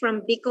much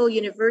from Bicol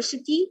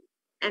University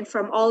and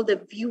from all the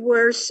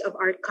viewers of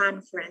our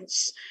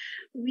conference.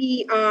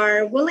 We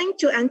are willing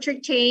to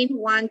entertain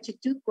 1 to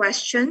 2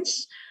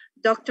 questions.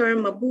 Dr.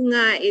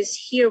 Mabunga is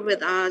here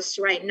with us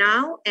right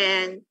now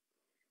and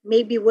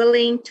may be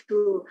willing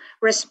to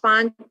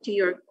respond to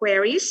your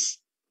queries.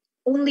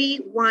 Only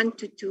 1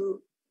 to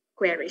 2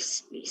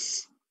 queries,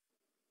 please.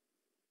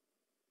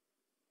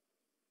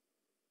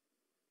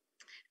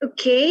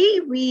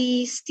 Okay,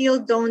 we still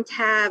don't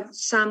have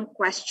some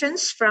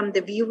questions from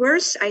the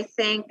viewers. I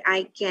think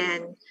I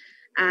can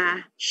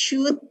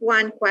shoot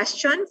one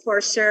question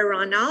for Sir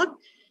Ronald.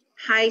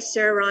 Hi,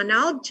 Sir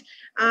Ronald.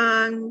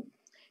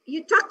 You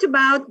talked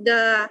about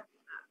the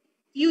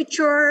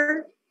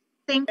future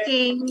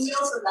thinking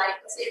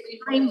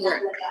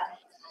framework.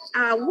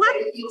 What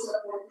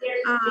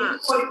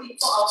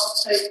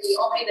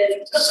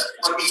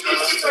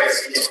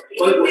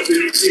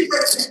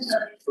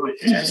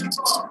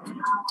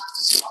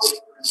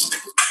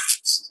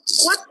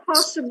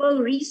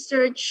possible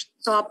research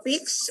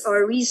topics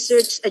or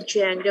research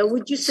agenda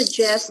would you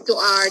suggest to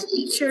our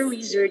teacher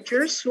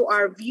researchers who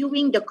are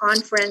viewing the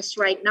conference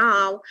right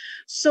now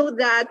so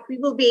that we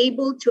will be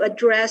able to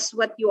address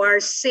what you are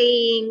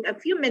saying a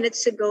few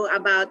minutes ago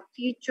about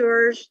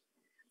future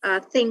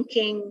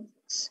thinking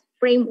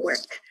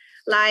framework?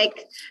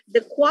 Like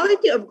the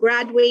quality of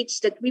graduates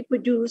that we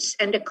produce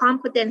and the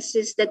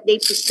competencies that they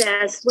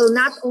possess will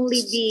not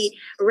only be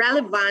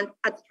relevant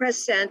at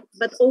present,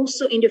 but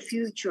also in the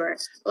future,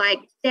 like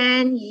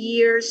 10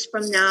 years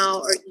from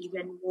now or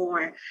even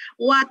more.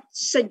 What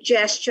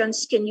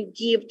suggestions can you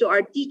give to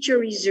our teacher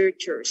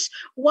researchers?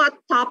 What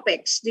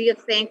topics do you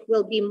think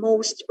will be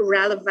most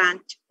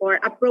relevant or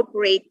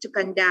appropriate to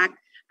conduct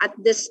at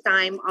this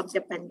time of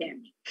the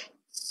pandemic?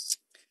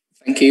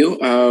 Thank you.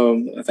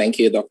 Thank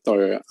you,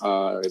 Dr.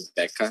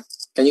 Rebecca.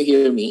 Can you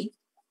hear me?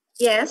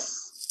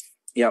 Yes.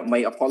 Yeah, my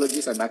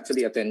apologies. I'm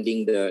actually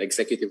attending the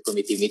executive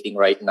committee meeting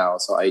right now,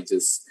 so I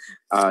just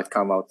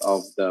come out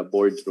of the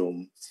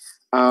boardroom.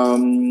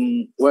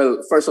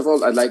 Well, first of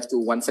all, I'd like to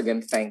once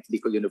again thank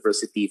Bicol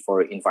University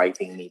for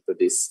inviting me to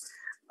this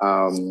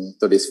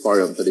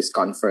forum, to this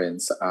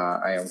conference.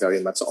 I am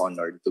very much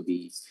honored to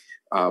be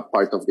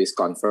part of this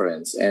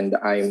conference. And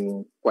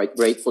I'm quite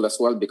grateful as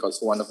well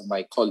because one of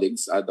my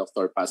colleagues,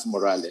 Dr. Paz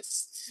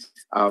Morales,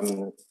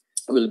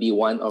 will be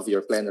one of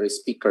your plenary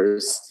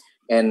speakers.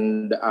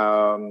 And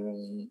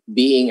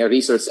being a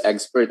research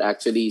expert,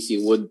 actually,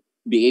 she would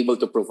be able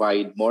to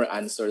provide more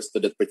answers to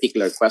that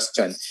particular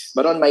question.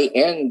 But on my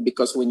end,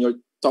 because when you're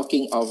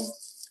talking of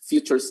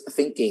futures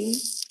thinking,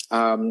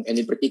 and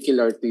in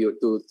particular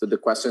to the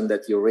question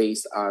that you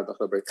raised,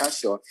 Dr.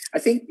 Bercasio, I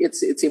think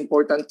it's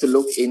important to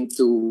look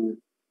into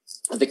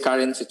the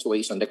current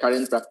situation, the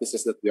current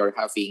practices that we are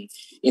having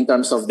in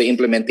terms of the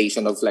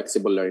implementation of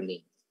flexible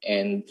learning.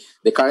 And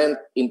the current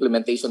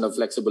implementation of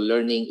flexible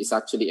learning is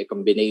actually a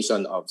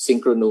combination of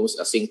synchronous,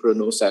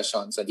 asynchronous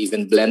sessions, and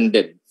even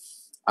blended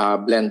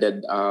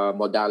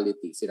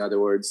modalities. In other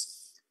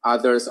words,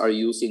 others are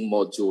using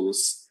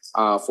modules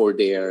for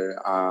their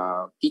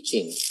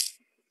teaching.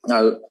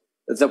 Now,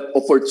 the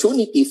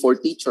opportunity for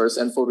teachers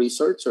and for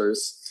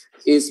researchers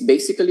is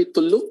basically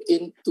to look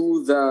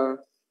into the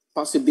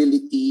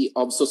possibility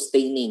of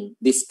sustaining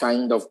this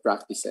kind of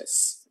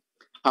practices.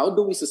 How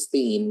do we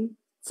sustain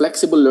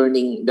flexible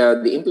learning,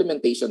 the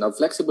implementation of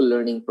flexible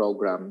learning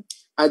program,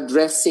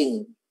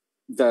 addressing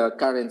the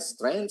current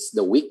strengths,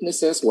 the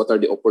weaknesses, what are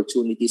the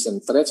opportunities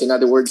and threats? In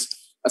other words,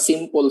 a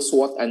simple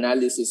SWOT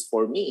analysis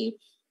for me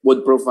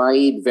would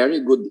provide very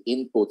good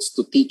inputs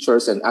to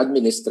teachers and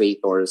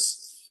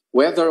administrators,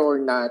 whether or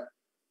not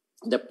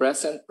the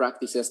present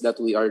practices that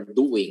we are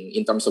doing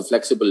in terms of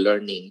flexible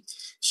learning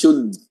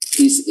should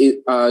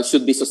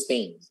be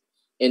sustained.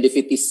 And if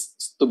it is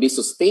to be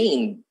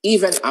sustained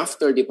even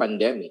after the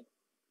pandemic,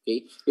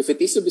 okay, if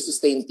it is to be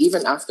sustained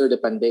even after the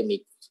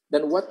pandemic,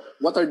 then what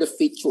are the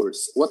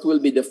features? What will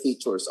be the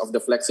features of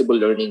the flexible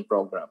learning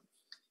program?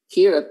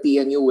 Here at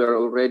PNU, we're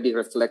already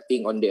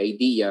reflecting on the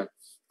idea,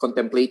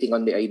 contemplating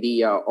on the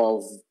idea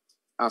of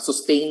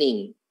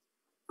sustaining,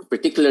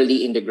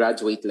 particularly in the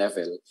graduate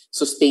level,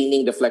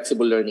 sustaining the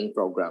flexible learning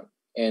program.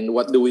 And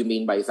what do we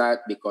mean by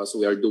that? Because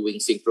we are doing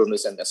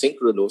synchronous and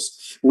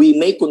asynchronous, we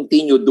may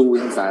continue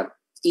doing that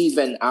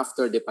even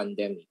after the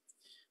pandemic,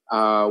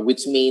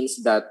 which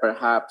means that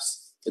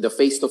perhaps the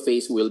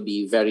face-to-face will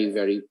be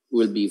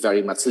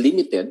very much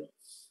limited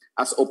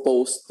as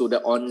opposed to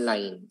the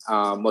online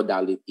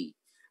modality.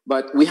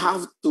 But we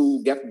have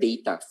to get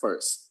data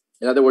first.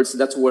 In other words,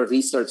 that's where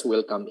research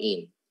will come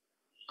in.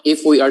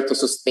 If we are to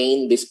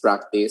sustain this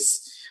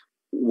practice,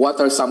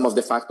 what are some of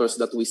the factors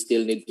that we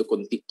still need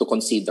to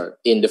consider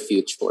in the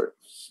future?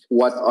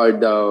 What are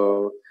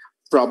the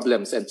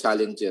problems and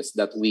challenges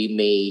that we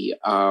may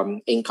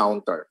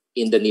encounter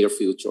in the near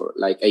future,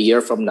 like a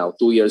year from now,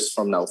 2 years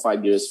from now,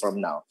 5 years from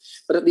now?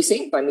 But at the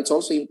same time, it's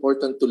also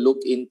important to look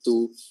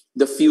into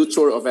the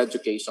future of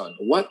education.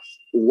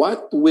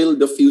 What will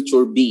the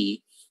future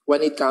be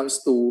when it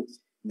comes to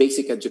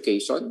basic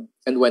education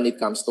and when it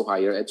comes to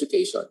higher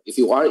education? If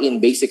you are in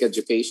basic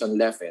education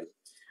level,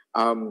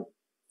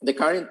 the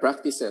current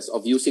practices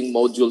of using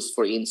modules,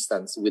 for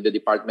instance, with the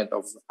Department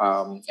of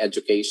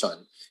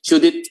Education,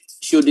 should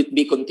it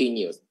be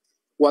continued?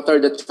 What are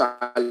the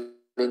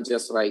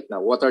challenges right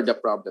now? What are the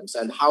problems?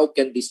 And how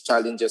can these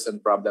challenges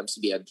and problems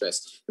be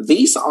addressed?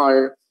 These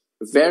are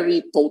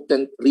very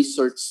potent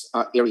research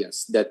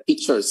areas that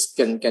teachers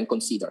can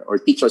consider, or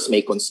teachers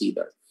may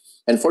consider.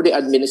 And for the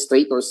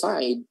administrator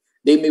side,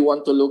 they may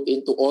want to look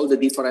into all the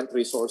different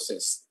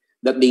resources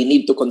that they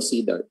need to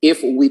consider.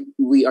 If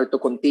we are to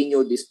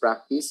continue this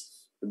practice,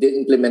 the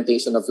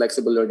implementation of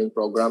flexible learning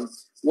program,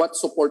 what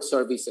support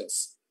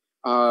services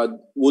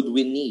would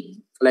we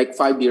need, like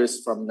 5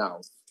 years from now?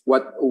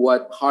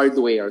 What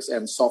hardwares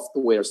and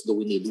softwares do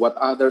we need? What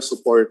other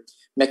support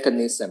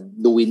mechanism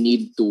do we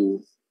need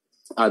to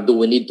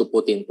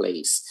put in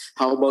place?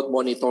 How about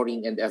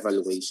monitoring and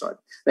evaluation?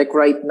 Like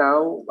right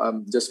now,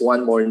 just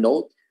one more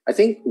note, I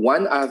think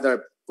one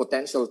other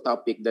potential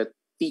topic that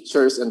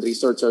teachers and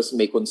researchers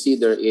may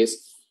consider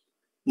is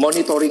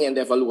monitoring and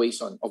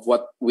evaluation of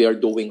what we are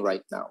doing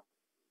right now,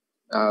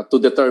 to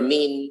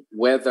determine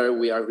whether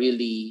we are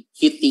really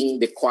hitting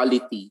the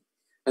quality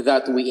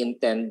that we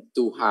intend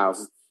to have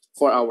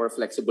for our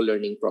flexible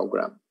learning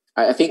program.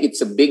 I think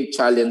it's a big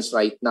challenge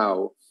right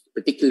now,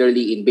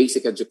 particularly in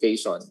basic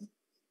education,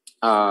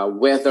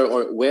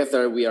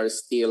 whether we are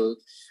still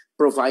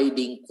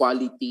providing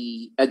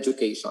quality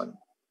education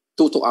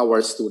to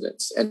our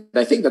students. And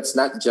I think that's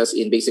not just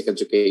in basic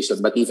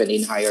education, but even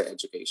in higher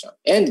education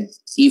and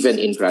even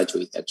in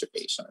graduate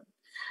education.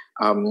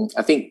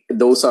 I think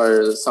those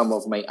are some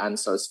of my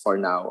answers for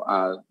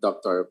now,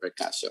 Dr.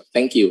 Bercasio.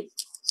 Thank you.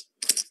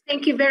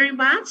 Thank you very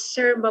much,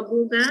 Sir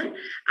Mabunga.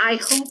 I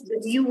hope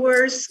the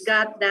viewers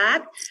got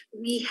that.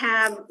 We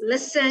have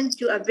listened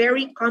to a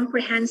very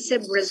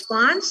comprehensive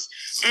response,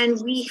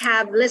 and we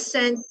have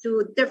listened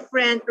to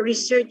different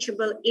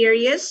researchable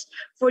areas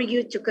for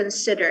you to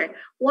consider.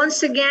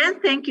 Once again,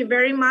 thank you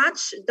very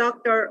much,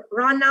 Dr.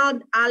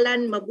 Ronald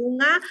Allan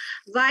Mabunga,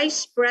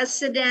 Vice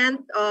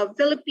President of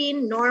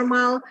Philippine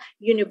Normal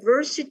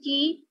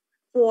University,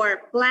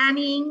 for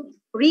planning,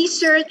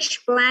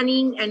 research,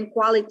 planning, and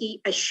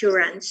quality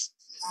assurance.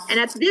 And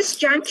at this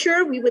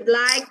juncture, we would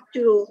like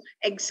to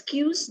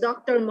excuse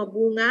Dr.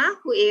 Mabunga,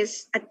 who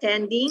is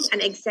attending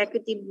an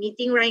executive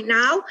meeting right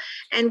now,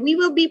 and we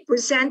will be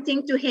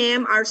presenting to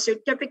him our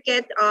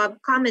certificate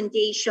of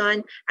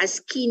commendation as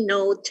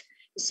keynote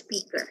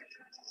speaker.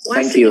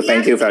 Thank you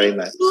very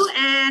much.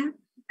 And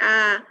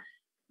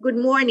good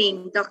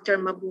morning, Dr.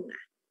 Mabunga.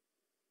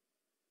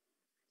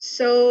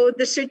 So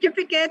the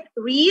certificate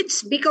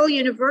reads, Bicol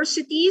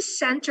University's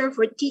Center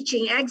for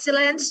Teaching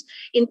Excellence,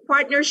 in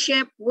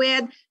partnership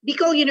with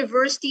Bicol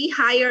University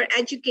Higher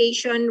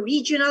Education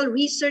Regional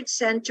Research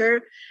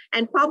Center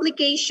and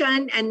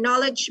Publication and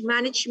Knowledge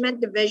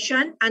Management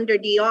Division under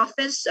the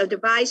Office of the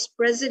Vice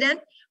President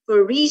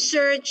for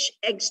Research,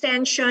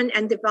 Extension,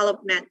 and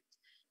Development.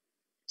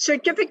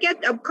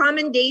 Certificate of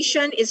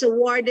commendation is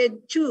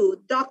awarded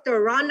to Dr.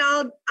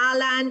 Ronald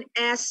Allan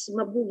S.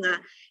 Mabunga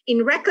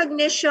in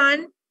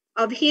recognition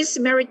of his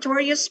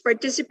meritorious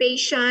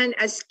participation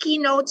as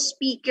keynote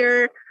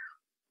speaker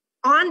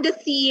on the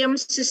theme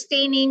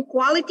Sustaining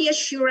Quality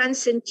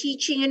Assurance in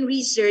Teaching and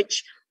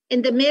Research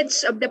in the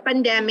Midst of the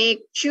Pandemic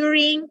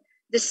during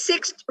the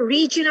 6th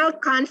Regional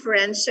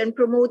Conference on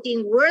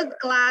Promoting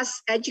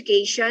World-Class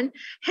Education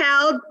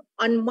held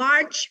on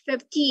March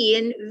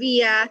 15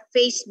 via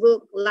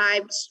Facebook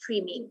live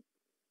streaming.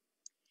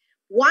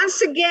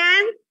 Once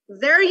again,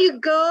 there you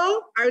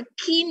go, our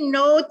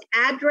keynote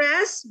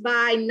address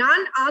by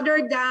none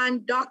other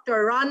than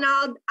Dr.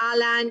 Ronald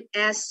Allan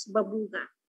S. Mabunga.